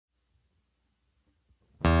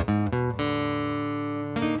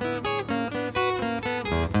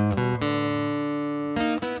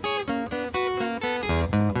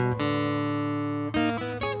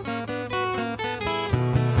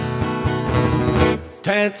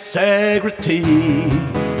Tensegrity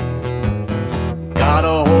got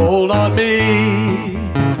a hold on me.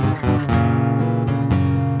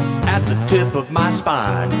 At the tip of my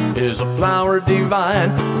spine is a flower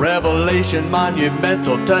divine, revelation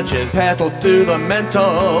monumental, touching pedal to the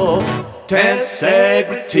mental.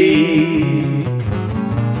 Tensegrity,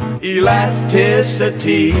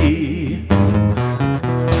 elasticity,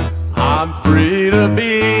 I'm free to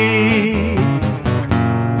be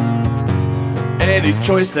any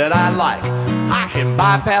choice that I like. I can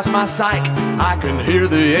bypass my psyche, I can hear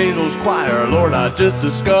the angels choir. Lord, I just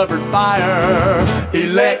discovered fire,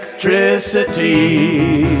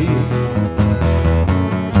 electricity.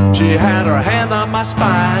 She had her hand on my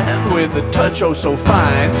spine with a touch oh so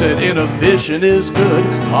fine. Said inhibition is good,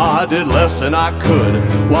 I did less than I could,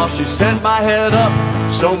 while she sent my head up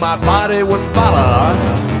so my body would follow.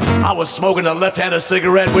 I was smoking a left-handed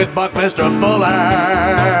cigarette with Buckminster Fuller.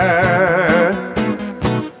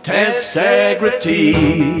 Tensegrity,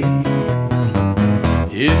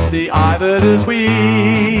 it's the I that is we.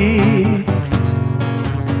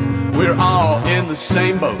 We're all in the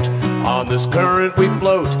same boat, on this current we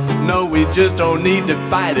float. No, we just don't need to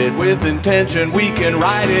fight it, with intention we can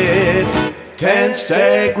ride it.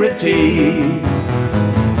 Tensegrity,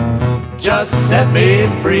 just set me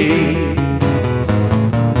free.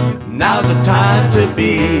 Now's the time to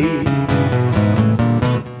be,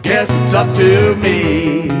 guess it's up to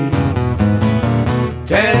me.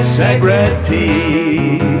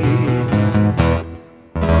 Tensegrity.